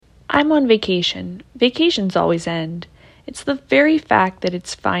I'm on vacation. Vacations always end. It's the very fact that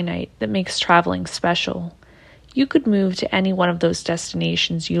it's finite that makes traveling special. You could move to any one of those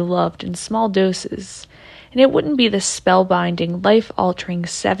destinations you loved in small doses, and it wouldn't be the spellbinding, life-altering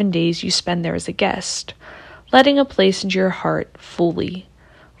 7 days you spend there as a guest, letting a place into your heart fully,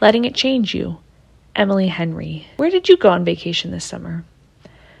 letting it change you. Emily Henry. Where did you go on vacation this summer?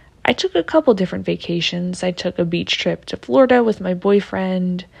 I took a couple different vacations. I took a beach trip to Florida with my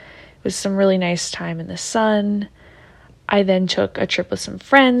boyfriend. It was some really nice time in the sun. I then took a trip with some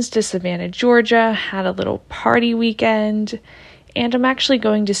friends to Savannah, Georgia, had a little party weekend, and I'm actually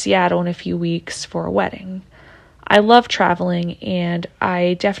going to Seattle in a few weeks for a wedding. I love traveling, and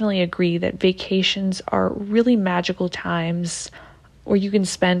I definitely agree that vacations are really magical times where you can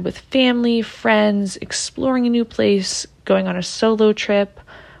spend with family, friends, exploring a new place, going on a solo trip,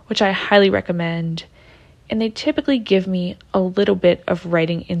 which I highly recommend, and they typically give me a little bit of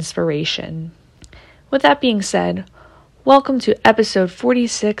writing inspiration. With that being said, welcome to episode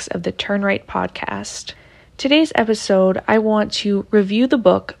 46 of the Turn Right podcast. Today's episode, I want to review the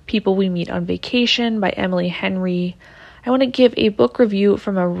book People We Meet on Vacation by Emily Henry. I want to give a book review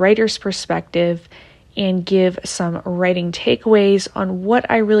from a writer's perspective and give some writing takeaways on what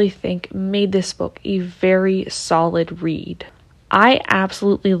I really think made this book a very solid read. I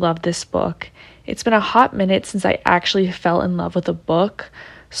absolutely love this book. It's been a hot minute since I actually fell in love with a book,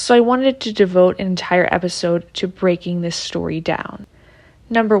 so I wanted to devote an entire episode to breaking this story down.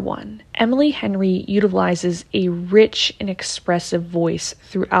 Number 1, Emily Henry utilizes a rich and expressive voice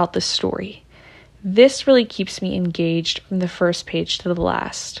throughout the story. This really keeps me engaged from the first page to the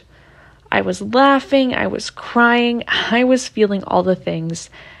last. I was laughing, I was crying, I was feeling all the things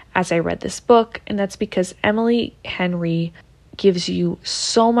as I read this book, and that's because Emily Henry gives you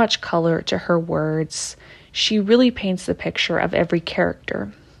so much color to her words. She really paints the picture of every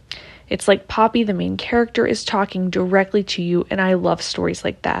character. It's like Poppy, the main character, is talking directly to you, and I love stories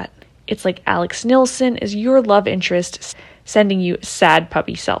like that. It's like Alex Nilsson is your love interest sending you sad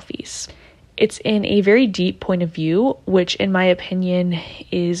puppy selfies. It's in a very deep point of view, which in my opinion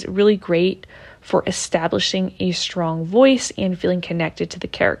is really great for establishing a strong voice and feeling connected to the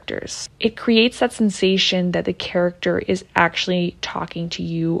characters. It creates that sensation that the character is actually talking to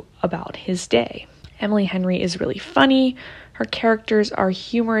you about his day. Emily Henry is really funny. Her characters are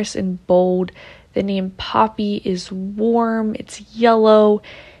humorous and bold. The name Poppy is warm. It's yellow.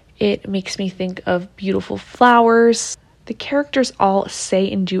 It makes me think of beautiful flowers. The characters all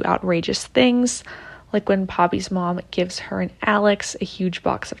say and do outrageous things, like when Poppy's mom gives her and Alex a huge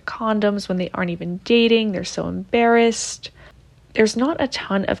box of condoms when they aren't even dating. They're so embarrassed. There's not a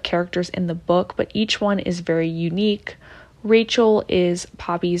ton of characters in the book, but each one is very unique. Rachel is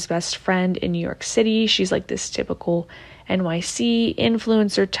Poppy's best friend in New York City. She's like this typical NYC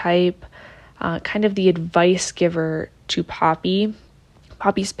influencer type, kind of the advice giver to Poppy.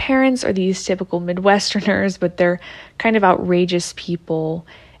 Poppy's parents are these typical Midwesterners, but they're kind of outrageous people,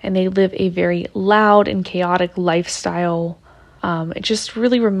 and they live a very loud and chaotic lifestyle. It just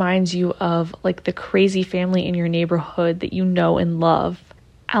really reminds you of like the crazy family in your neighborhood that you know and love.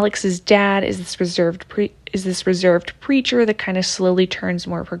 Alex's dad is this reserved preacher that kind of slowly turns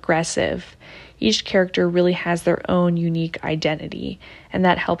more progressive. Each character really has their own unique identity, and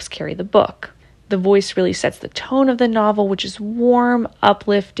that helps carry the book. The voice really sets the tone of the novel, which is warm,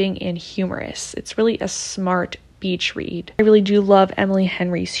 uplifting, and humorous. It's really a smart beach read. I really do love Emily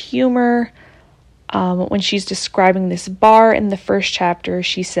Henry's humor. When she's describing this bar in the first chapter,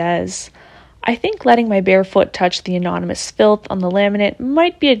 she says, "I think letting my bare foot touch the anonymous filth on the laminate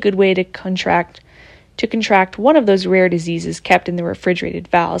might be a good way to contract one of those rare diseases kept in the refrigerated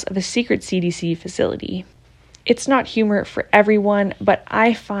valves of a secret CDC facility." It's not humor for everyone, but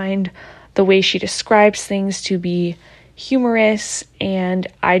I find the way she describes things to be humorous, and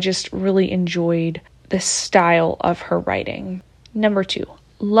I just really enjoyed the style of her writing. Number 2,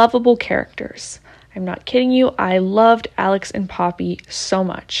 lovable characters. I'm not kidding you, I loved Alex and Poppy so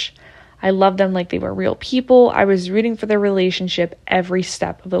much. I loved them like they were real people. I was rooting for their relationship every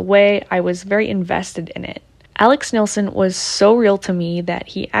step of the way. I was very invested in it. Alex Nilsson was so real to me that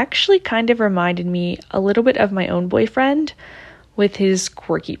he actually kind of reminded me a little bit of my own boyfriend, with his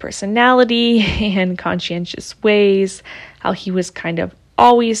quirky personality and conscientious ways, how he was kind of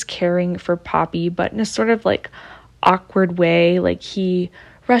always caring for Poppy, but in a sort of like awkward way. Like he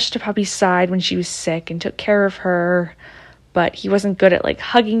rushed to Poppy's side when she was sick and took care of her, but he wasn't good at like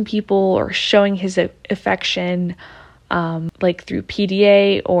hugging people or showing his affection like through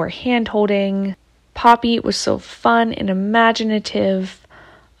PDA or hand holding. Poppy was so fun and imaginative.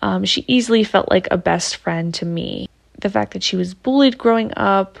 She easily felt like a best friend to me. The fact that she was bullied growing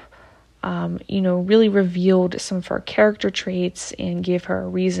up really revealed some of her character traits and gave her a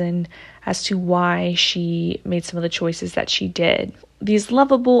reason as to why she made some of the choices that she did. These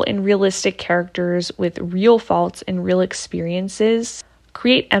lovable and realistic characters with real faults and real experiences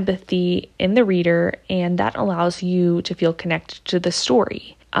create empathy in the reader, and that allows you to feel connected to the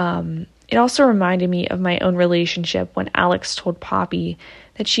story. It also reminded me of my own relationship when Alex told Poppy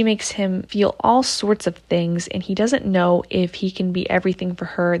that she makes him feel all sorts of things and he doesn't know if he can be everything for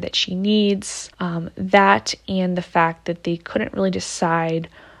her that she needs. That and the fact that they couldn't really decide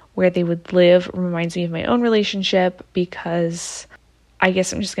where they would live reminds me of my own relationship, because I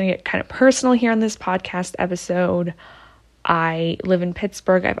guess I'm just going to get kind of personal here on this podcast episode. I live in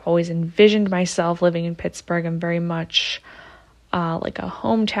Pittsburgh. I've always envisioned myself living in Pittsburgh. I'm very much like a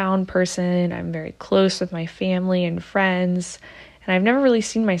hometown person. I'm very close with my family and friends, and I've never really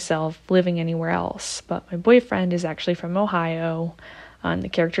seen myself living anywhere else. But my boyfriend is actually from Ohio, and the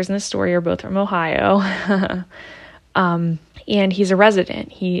characters in the story are both from Ohio. And he's a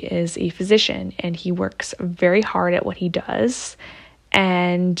resident. He is a physician, and he works very hard at what he does.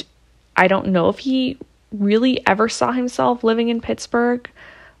 And I don't know if he really ever saw himself living in Pittsburgh,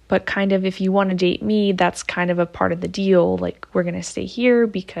 but kind of, if you want to date me, that's kind of a part of the deal. Like, we're going to stay here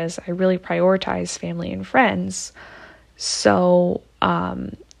because I really prioritize family and friends. So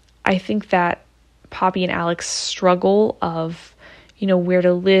I think that Poppy and Alex struggle of, where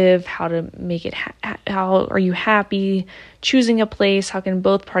to live, how to make it, how are you happy, choosing a place, how can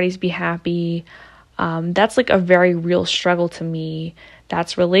both parties be happy? That's like a very real struggle to me.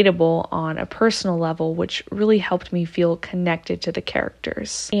 That's relatable on a personal level, which really helped me feel connected to the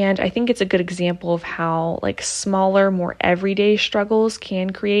characters. And I think it's a good example of how like smaller, more everyday struggles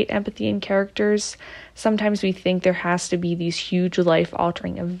can create empathy in characters. Sometimes we think there has to be these huge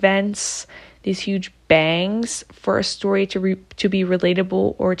life-altering events, these huge bangs for a story to be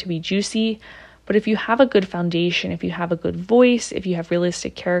relatable or to be juicy. But if you have a good foundation, if you have a good voice, if you have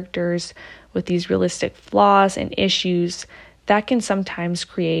realistic characters with these realistic flaws and issues, that can sometimes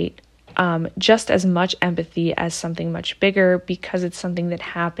create just as much empathy as something much bigger, because it's something that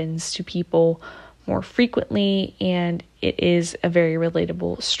happens to people more frequently, and it is a very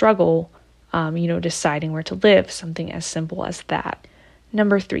relatable struggle, deciding where to live, something as simple as that.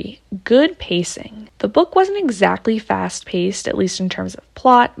 Number 3, good pacing. The book wasn't exactly fast-paced, at least in terms of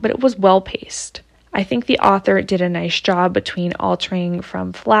plot, but it was well-paced. I think the author did a nice job between altering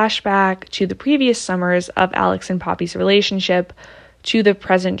from flashback to the previous summers of Alex and Poppy's relationship to the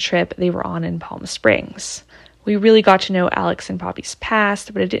present trip they were on in Palm Springs. We really got to know Alex and Poppy's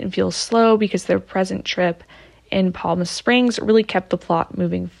past, but it didn't feel slow because their present trip in Palm Springs really kept the plot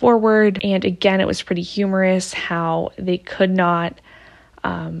moving forward. And again, it was pretty humorous how they could not,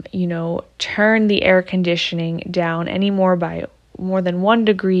 turn the air conditioning down anymore by more than 1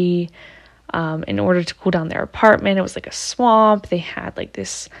 degree. In order to cool down their apartment. It was like a swamp. They had like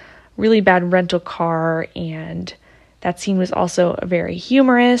this really bad rental car, and that scene was also very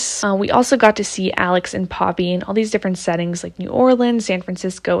humorous. We also got to see Alex and Poppy in all these different settings like New Orleans, San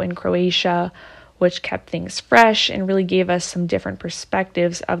Francisco, and Croatia, which kept things fresh and really gave us some different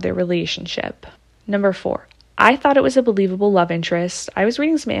perspectives of their relationship. Number 4, I thought it was a believable love interest. I was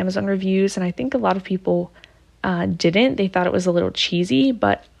reading some Amazon reviews, and I think a lot of people didn't. They thought it was a little cheesy,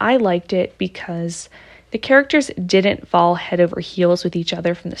 but I liked it because the characters didn't fall head over heels with each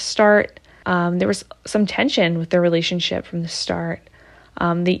other from the start. There was some tension with their relationship from the start.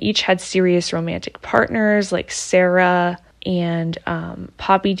 They each had serious romantic partners like Sarah, and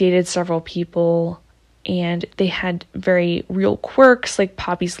Poppy dated several people, and they had very real quirks like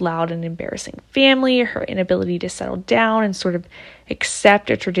Poppy's loud and embarrassing family, her inability to settle down and sort of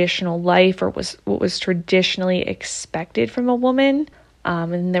accept a traditional life, or what was traditionally expected from a woman.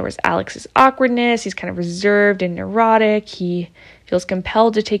 And there was Alex's awkwardness. He's kind of reserved and neurotic. He feels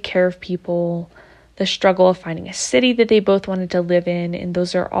compelled to take care of people. The struggle of finding a city that they both wanted to live in, and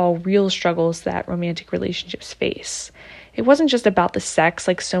those are all real struggles that romantic relationships face. It wasn't just about the sex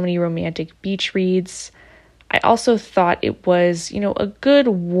like so many romantic beach reads. I also thought it was, a good,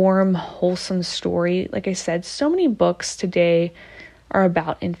 warm, wholesome story. Like I said, so many books today are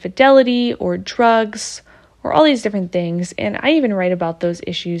about infidelity or drugs or all these different things, and I even write about those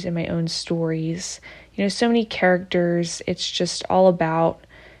issues in my own stories. So many characters, it's just all about,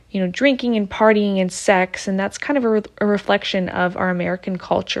 drinking and partying and sex, and that's kind of a reflection of our American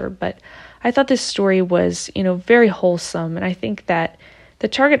culture. But I thought this story was, very wholesome, and I think that the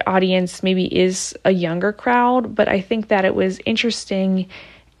target audience maybe is a younger crowd, but I think that it was interesting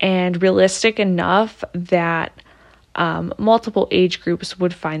and realistic enough that multiple age groups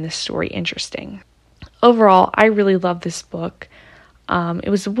would find this story interesting. Overall, I really love this book. It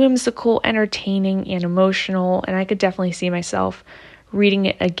was whimsical, entertaining, and emotional, and I could definitely see myself reading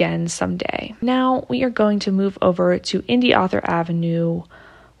it again someday. Now we are going to move over to Indie Author Avenue,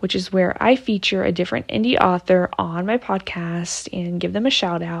 which is where I feature a different indie author on my podcast and give them a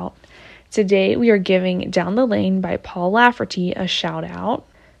shout out. Today we are giving Down the Lane by Paul Lafferty a shout out.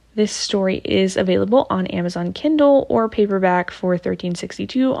 This story is available on Amazon Kindle or paperback for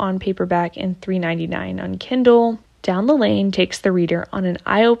 $13.62 on paperback and $3.99 on Kindle. Down the Lane takes the reader on an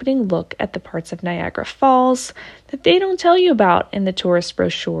eye-opening look at the parts of Niagara Falls that they don't tell you about in the tourist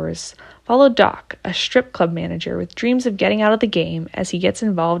brochures. Follow Doc, a strip club manager with dreams of getting out of the game as he gets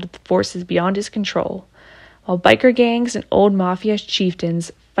involved with forces beyond his control. While biker gangs and old mafia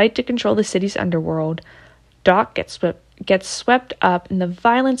chieftains fight to control the city's underworld, Doc gets swept up in the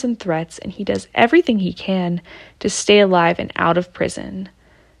violence and threats, and he does everything he can to stay alive and out of prison.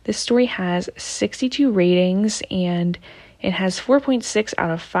 This story has 62 ratings, and it has 4.6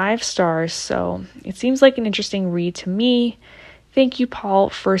 out of 5 stars, so it seems like an interesting read to me. Thank you, Paul,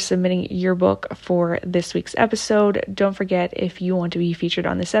 for submitting your book for this week's episode. Don't forget, if you want to be featured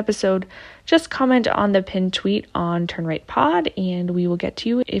on this episode, just comment on the pinned tweet on Turn Right Pod, and we will get to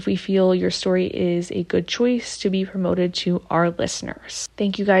you if we feel your story is a good choice to be promoted to our listeners.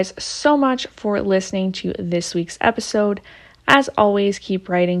 Thank you guys so much for listening to this week's episode. As always, keep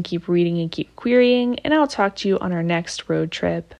writing, keep reading, and keep querying, and I'll talk to you on our next road trip.